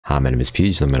Hi, my name is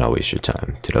PeeJ. Let me not waste your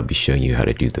time. Today I'll be showing you how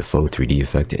to do the Faux 3D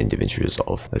effect in DaVinci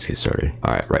Resolve. Let's get started.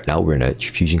 Alright, right now we're in a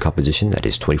fusion composition that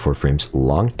is 24 frames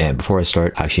long. And before I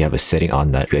start, I actually have a setting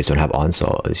on that you guys don't have on.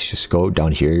 So let's just go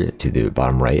down here to the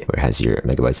bottom right where it has your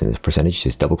megabytes and the percentage.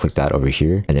 Just double click that over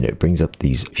here. And then it brings up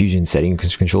these fusion setting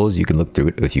controls. You can look through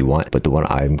it if you want. But the one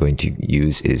I'm going to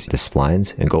use is the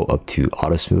splines, and go up to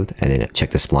auto smooth and then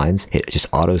check the splines. It just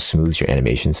auto smooths your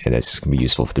animations, and that's going to be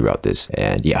useful throughout this.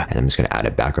 And yeah, and I'm just going to add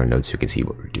a background node so you can see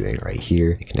what we're doing right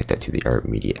here. Connect that to the art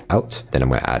media out. Then I'm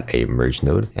going to add a merge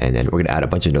node, and then we're going to add a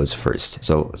bunch of nodes first.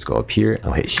 So let's go up here.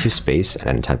 I'll hit shift space and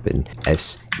then type in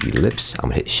S ellipse. I'm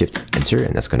going to hit shift enter,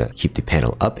 and that's going to keep the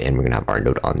panel up, and we're going to have our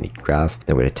node on the graph.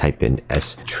 Then we're going to type in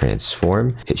S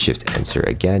transform, hit shift enter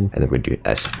again, and then we're going to do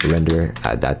S render,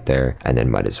 add that there, and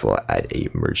then might as well add a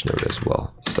merge node as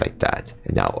well, just like that.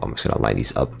 And now I'm just going to line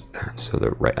these up so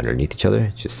they're right underneath each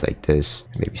other, just like this.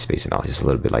 Maybe space them out just a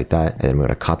little bit like that, and then we're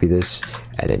going to copy this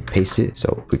and then paste it.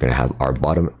 So we're going to have our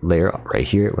bottom layer right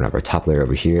here, we're going to have our top layer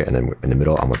over here, and then in the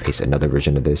middle I'm going to paste another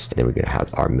version of this, and then we're going to have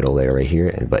our middle layer right here.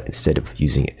 And but instead of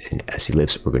using an S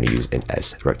ellipse, we're going to use an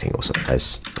S rectangle. So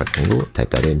S rectangle,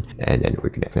 type that in, and then we're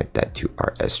going to connect that to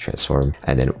our S transform,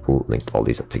 and then we'll link all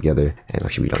these up together. And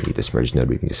actually we don't need this merge node,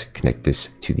 we can just connect this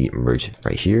to the merge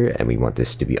right here, and we want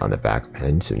this to be on the back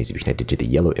end, so it needs to be connected to the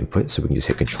yellow input. So we can just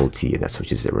hit Control T, and that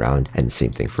switches it around. And the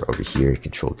same thing for over here,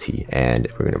 Control T, and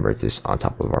we're going to merge this on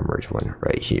top of our merge one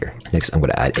right here. Next, I'm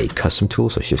going to add a custom tool,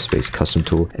 so shift space custom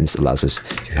tool, and this allows us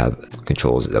to have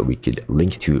controls that we could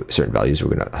link to certain values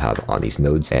we're going to have on these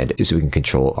nodes, and just so we can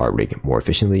control our rig more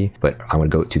efficiently. But I'm going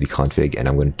to go to the config, and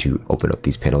I'm going to open up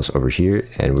these panels over here,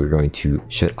 and we're going to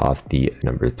shut off the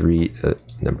number 3,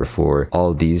 number 4,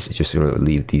 all of these. Just going to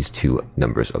leave these two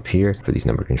numbers up here for these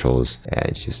number controls,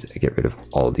 and just get rid of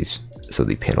all of these so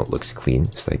the panel looks clean,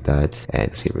 just like that. And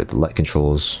let's get rid of the light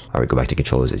controls. All right, go back to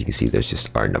controls. As you can see, there's just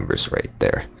our numbers right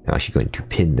there. I'm actually going to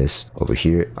pin this over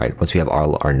here. All right, once we have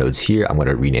all our nodes here, I'm going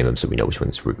to rename them so we know which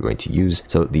ones we're going to use.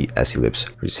 So the S ellipse,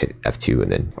 we just hit F2,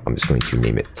 and then I'm just going to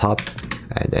name it top.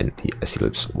 And then the S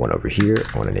ellipse one over here,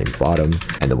 I want to name bottom,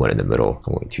 and the one in the middle,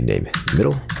 I'm going to name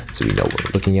middle, so we know what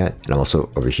we're looking at. And I'm also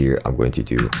over here, I'm going to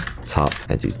do top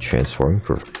and do transform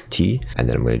for T, and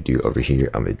then I'm going to do over here,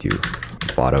 I'm going to do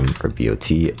bottom or BOT,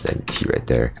 and then T right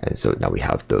there. And so now we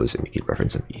have those, and we can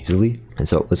reference them easily. And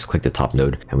so let's click the top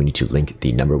node, and we need to link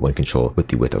the number 1 control with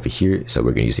the width over here. So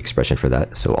we're going to use expression for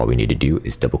that. So all we need to do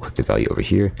is double click the value over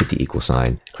here, hit the equal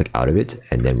sign, click out of it,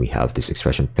 and then we have this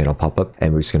expression panel pop up,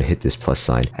 and we're just going to hit this plus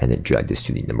sign and then drag this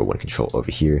to the number 1 control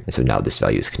over here. And so now this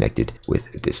value is connected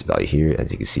with this value here.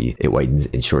 As you can see, it widens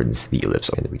and shortens the ellipse,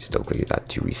 and we just double click that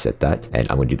to reset that.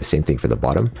 And I'm going to do the same thing for the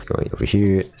bottom, going over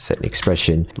here, set an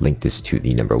expression, link this to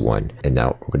the number 1, and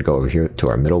now we're going to go over here to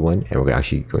our middle one, and we're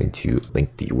actually going to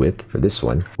link the width for this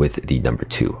one with the number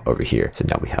 2 over here. So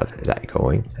now we have that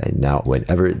going, and now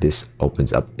whenever this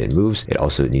opens up and moves, it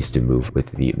also needs to move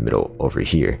with the middle over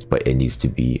here, but it needs to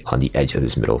be on the edge of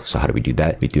this middle. So how do we do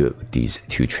that? We do it with these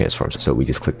two transforms. So we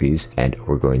just click these, and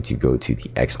we're going to go to the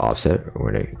X offset.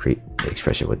 We're going to create an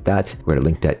expression with that. We're going to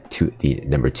link that to the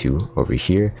number 2 over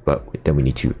here, but then we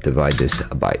need to divide this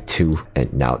by 2,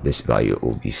 and now this value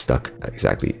will be stuck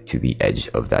exactly to the edge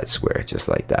of that square, just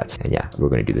like that. And yeah, we're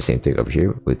going to do the same thing over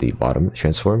here with the bottom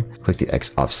transform. Click the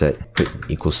X offset, put an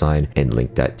equal sign, and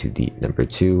link that to the number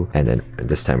 2, and then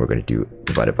this time we're going to do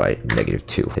divided by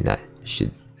 -2, and that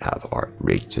should have our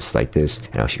rig just like this.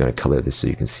 And I'm actually going to color this so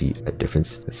you can see a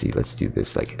difference. Let's see, let's do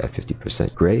this like at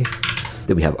 50% gray.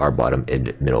 Then we have our bottom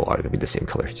and middle are going to be the same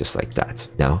color, just like that.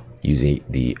 Now, using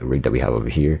the rig that we have over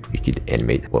here, we could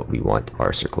animate what we want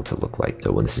our circle to look like.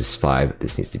 So when this is 5,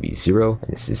 this needs to be 0,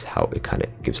 and this is how it kind of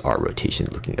gives our rotation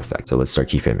looking effect. So let's start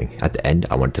keyframing. At the end,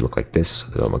 I want it to look like this.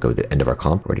 So I'm going to go to the end of our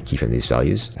comp. We're going to keyframe these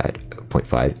values at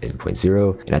 0.5 and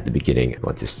 0.0. And at the beginning, we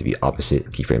want this to be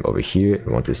opposite. Keyframe over here,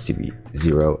 we want this to be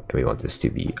 0, and we want this to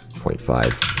be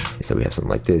 0.5. And so we have something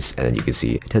like this, and then you can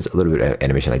see it has a little bit of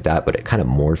animation like that, but it kind of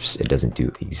morphs. It doesn't do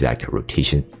the exact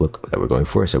rotation look that we're going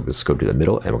for. So let's go to the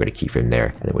middle, and we're going to keyframe there,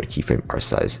 and then we're going to keyframe our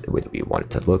size the way that we want it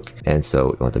to look. And so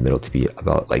we want the middle to be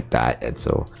about like that. And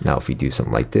so now if we do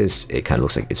something like this, it kind of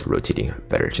looks like it's rotating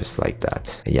better, just like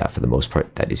that. And yeah, for the most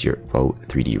part, that is your Faux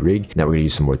 3D rig. Now we're going to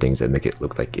use some more things that make it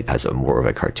look like it has a more of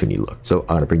a cartoony look. So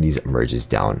I'm going to bring these merges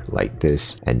down like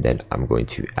this, and then I'm going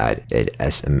to add an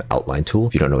SM outline tool.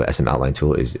 If you don't know what SM outline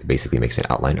tool is, it basically makes an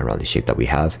outline around the shape that we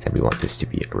have, and we want this to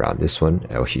be around this one.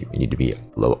 Actually, we need to be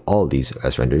below all of these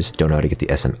as renders. Don't know how to get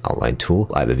the SM outline tool?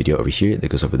 I have a video over here that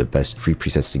goes over the best free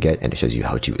presets to get, and it shows you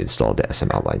how to install the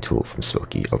SM outline tool from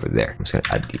Smokey over there. I'm just going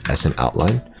to add the SM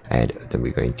outline, and then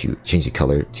we're going to change the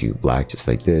color to black just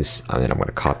like this, and then I'm going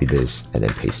to copy this and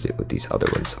then paste it with these other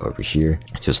ones over here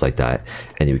just like that.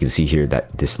 And then we can see here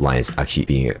that this line is actually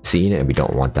being seen, and we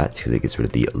don't want that because it gets rid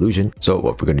of the illusion. So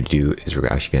what we're going to do is we're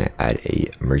actually going to add a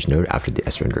merge node after the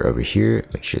S render over here.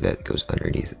 Make sure that it goes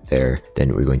underneath there.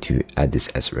 Then we're going to add this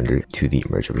S render to the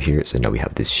merge over here. So now we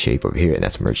have this shape over here, and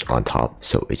that's merged on top,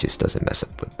 so it just doesn't mess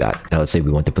up with that. Now let's say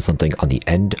we want to put something on the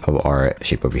end of our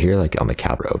shape over here, like on the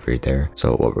cap over there.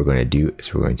 So what we're going to do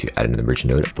is we're going to add another merge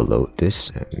node below this.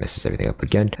 It messes everything up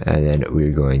again. And then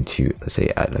we're going to, let's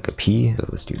say, add like a P. So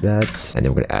let's do that. And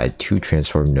then we're going to add 2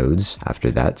 transform nodes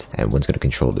after that. And one's going to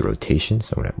control the rotation.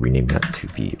 So I'm going to rename that to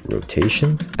be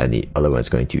rotation. And the other one's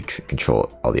going to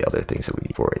control all the other things that we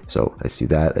need for it. So let's do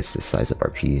that. Let's just size up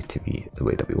our P to be the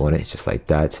way that we want it, just like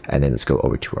that. And then let's go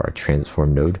over to our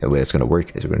transform node. The way that's going to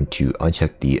work is we're going to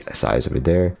uncheck the size over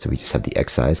there. So we just have the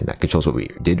X size, and that controls what we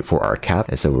did for our cap.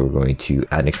 And so we're going to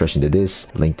add an expression to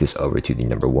this, link this over to the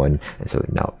number 1. And so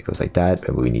now it goes like that.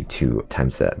 And we need to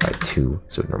times that by 2.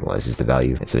 So it normalizes the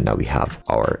value. And so now we have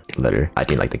our letter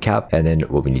acting like the cap. And then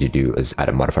what we need to do is add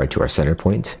a modifier to our center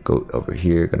point. Go over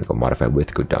here, going to go modify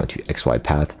width, go down to XY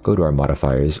path, go to our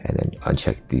modifiers, and then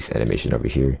uncheck this animation over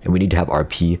here. And we need to have our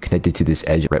P connected to this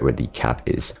edge right where the cap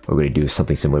is. What we're going to do is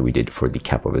something similar we did for the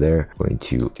cap over there. We're going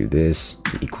to do this,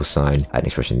 the equal sign, add an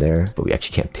expression there, but we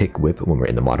actually can't pick whip when we're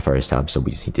in the modifiers tab, so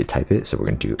we just need to type it. So we're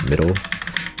going to do middle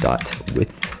dot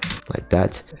width like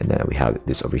that, and then we have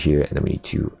this over here, and then we need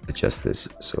to adjust this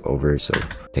so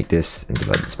take this and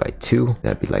divide this by 2.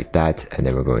 That'd be like that, and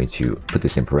then we're going to put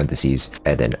this in parentheses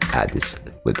and then add this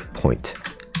with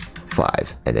 0.5,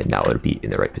 and then now it'll be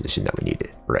in the right position that we need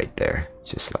it right there,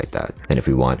 just like that. And if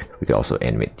we want, we could also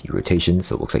animate the rotation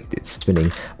so it looks like it's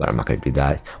spinning, but I'm not going to do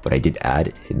that. What I did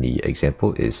add in the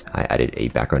example is I added a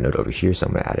background node over here. So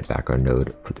I'm going to add a background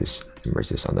node, put this, merge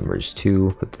this on the merge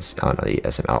 2, put this on the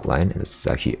SM outline, and let's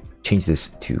actually change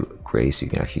this to gray so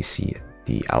you can actually see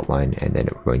the outline. And then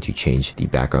we're going to change the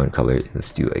background color.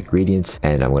 Let's do a gradient,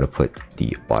 and I'm going to put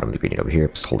the bottom of the gradient over here,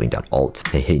 just holding down Alt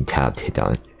and hitting Tab to hit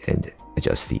down and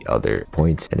adjust the other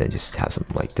point, and then just have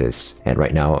something like this. And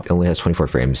right now it only has 24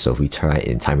 frames, so if we try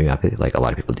and time remap it like a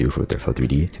lot of people do for their Faux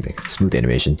 3D to make smooth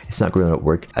animation, it's not going to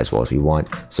work as well as we want.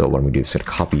 So what I'm going to do is going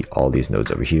to copy all these nodes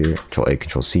over here, Control A,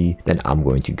 Control C. Then I'm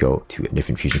going to go to a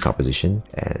different fusion composition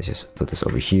and just put this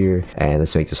over here, and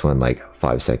let's make this one like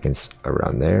 5 seconds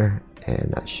around there,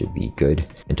 and that should be good.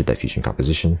 Enter that fusion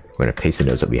composition. We're going to paste the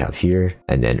nodes that we have here,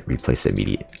 and then replace the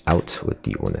immediate out with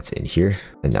the one that's in here.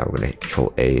 And now we're going to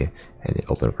Control A and then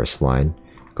open up our spline,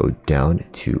 go down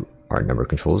to our number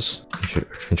controls,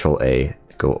 Control A,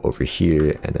 go over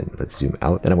here, and then let's zoom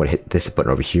out. Then I'm going to hit this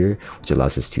button over here, which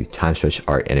allows us to time stretch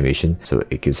our animation. So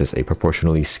it gives us a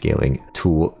proportionally scaling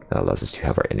tool that allows us to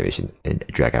have our animation and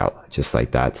drag out just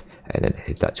like that. And then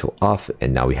hit that tool off,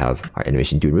 and now we have our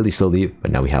animation doing really slowly, but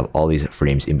now we have all these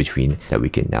frames in between that we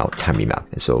can now time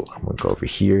remap. And so I'm going to go over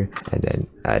here and then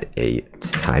add a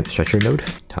time stretcher node,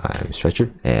 time stretcher,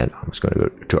 and I'm just going to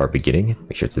go to our beginning,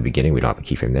 make sure it's the beginning. We don't have a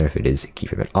keyframe there. If it is,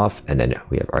 keyframe it off, and then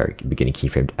we have our beginning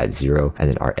keyframed at 0, and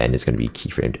then our end is going to be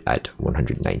keyframed at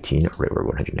 119, right where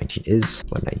 119 is,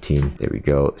 119. There we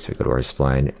go. So we go to our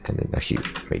spline and then actually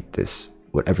make this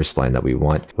whatever spline that we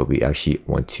want, but we actually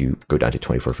want to go down to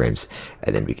 24 frames,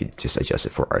 and then we could just adjust it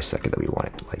for our second that we want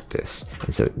it like this.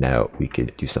 And so now we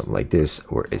could do something like this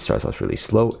where it starts off really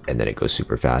slow and then it goes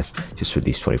super fast just for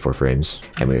these 24 frames.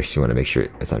 And we actually want to make sure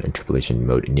it's on interpolation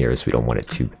mode near, so we don't want it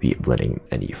to be blending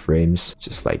any frames,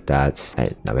 just like that.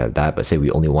 And now we have that, but say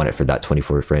we only want it for that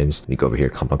 24 frames, we go over here,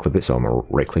 compound clip it. So I'm gonna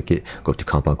right click it, go up to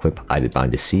compound clip, either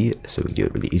bound to C, so we do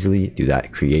it really easily. Do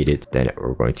that, create it, then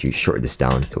we're going to shorten this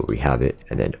down to where we have it,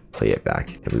 and then play it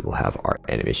back, and we will have our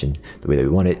animation the way that we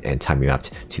want it and time remapped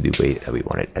to the way that we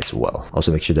want it as well.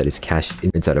 Also make sure that it's cached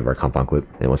inside of our compound clip,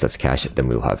 and once that's cached, then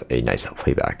we will have a nice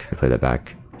playback. Play that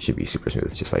back, should be super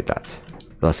smooth, just like that.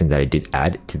 The last thing that I did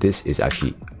add to this is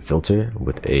actually filter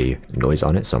with a noise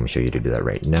on it, so I'm gonna show you to do that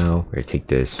right now. We're gonna take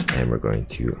this and we're going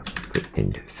to put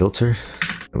in filter.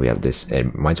 And we have this,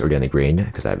 and mine's already on the grain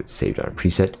because I have it saved on a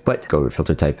preset, but go over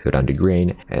filter type, go down to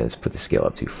grain, and let's put the scale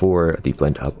up to 4, the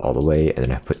blend up all the way, and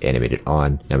then I put animated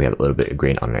on. Now we have a little bit of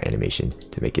grain on our animation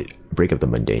to make it break up the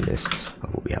mundaneness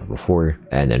of what we have before,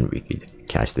 and then we could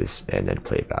cache this and then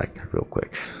play it back real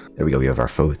quick. There we go, we have our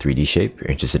Faux 3D shape. If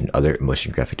you're interested in other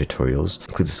motion graphic tutorials,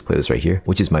 click this playlist right here,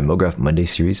 which is my MoGraph Monday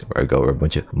series, where I go over a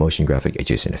bunch of motion graphic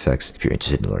adjacent effects if you're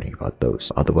interested in learning about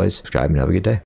those. Otherwise, subscribe and have a good day.